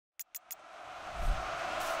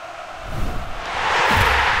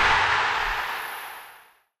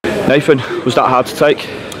Nathan, was that hard to take?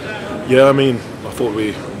 Yeah, I mean, I thought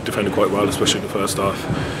we defended quite well, especially in the first half.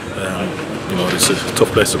 You know, it's a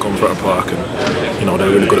tough place to come from, Park, and you know they're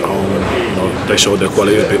really good at home, and you know they showed their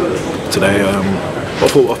quality a bit today. I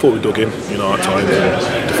thought we dug in, you know, at times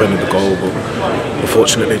and defended the goal, but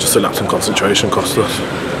unfortunately, just a lapse in concentration cost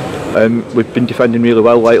us. We've been defending really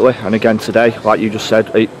well lately, and again today, like you just said,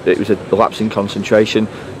 it was a lapse in concentration.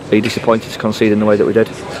 Are you disappointed to concede in the way that we did?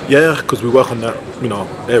 Yeah, because we work on that, you know,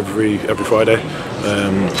 every Friday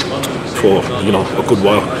for you know a good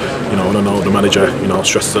while. You know, and I know the manager, you know,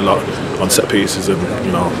 stresses a lot on set pieces and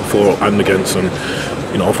you know for and against, and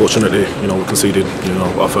you know unfortunately, you know we conceded, you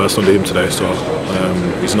know, our first under him today, so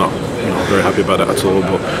he's not, you know, very happy about that at all.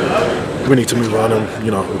 But we need to move on, and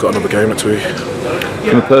you know we've got another game next week.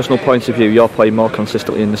 From a personal point of view, you're playing more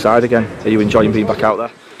consistently in the side again. Are you enjoying being back out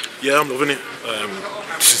there? Yeah, I'm loving it.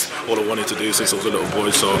 This is all I wanted to do since I was a little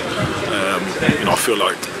boy. So you know, I feel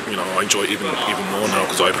like you know I enjoy it even more now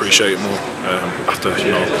because I appreciate it more after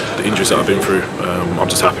you know the injuries that I've been through. I'm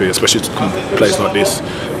just happy, especially to come to places like this.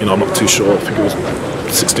 You know, I'm not too sure. I think it was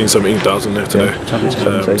 16,000, 17,000 there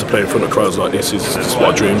today. To play in front of crowds like this is just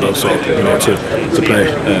what I dreamed of. So you know, to play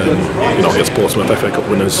you know against Portsmouth FA Cup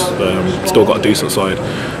winners, still got a decent side.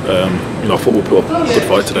 You know, I thought we put up a good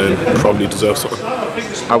fight today and probably deserve something.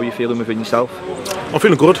 How are you feeling within yourself? I'm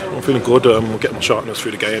feeling good. I'm getting my sharpness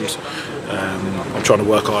through the games. I'm trying to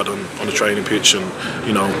work hard on the training pitch, and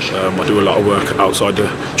you know, I do a lot of work outside the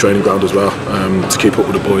training ground as well to keep up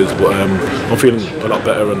with the boys. But I'm feeling a lot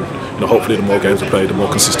better, and you know, hopefully the more games I play, the more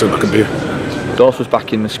consistent I can be. Dorse was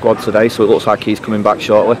back in the squad today, so it looks like he's coming back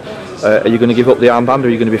shortly. Are you going to give up the armband, or are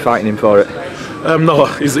you going to be fighting him for it? No,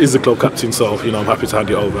 he's the club captain, so you know I'm happy to hand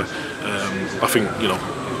it over. I think you know.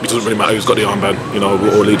 It doesn't really matter who's got the armband, you know,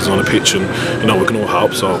 we're all leaders on the pitch and, you know, we can all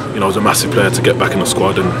help. So, you know, as a massive player to get back in the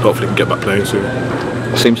squad and hopefully can get back playing soon.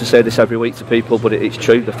 I seem to say this every week to people, but it's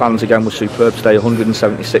true. The fans again were superb today,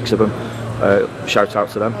 176 of them. Shout out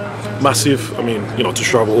to them. Massive. I mean, you know, to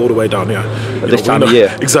travel all the way down here. At this time of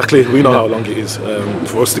year. Exactly. We know how long it is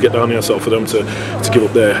for us to get down here. So for them to give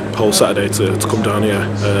up their whole Saturday to come down here,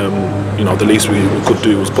 you know, the least we could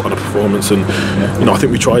do was put on a performance. And, you know, I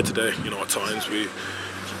think we tried today. You know, at times we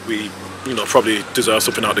you know probably deserve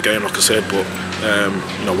something out of the game, like I said, but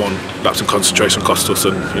you know, one lapse in concentration cost us,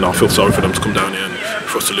 and you know I feel sorry for them to come down here and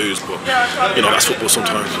for us to lose, but you know that's football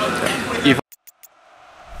sometimes.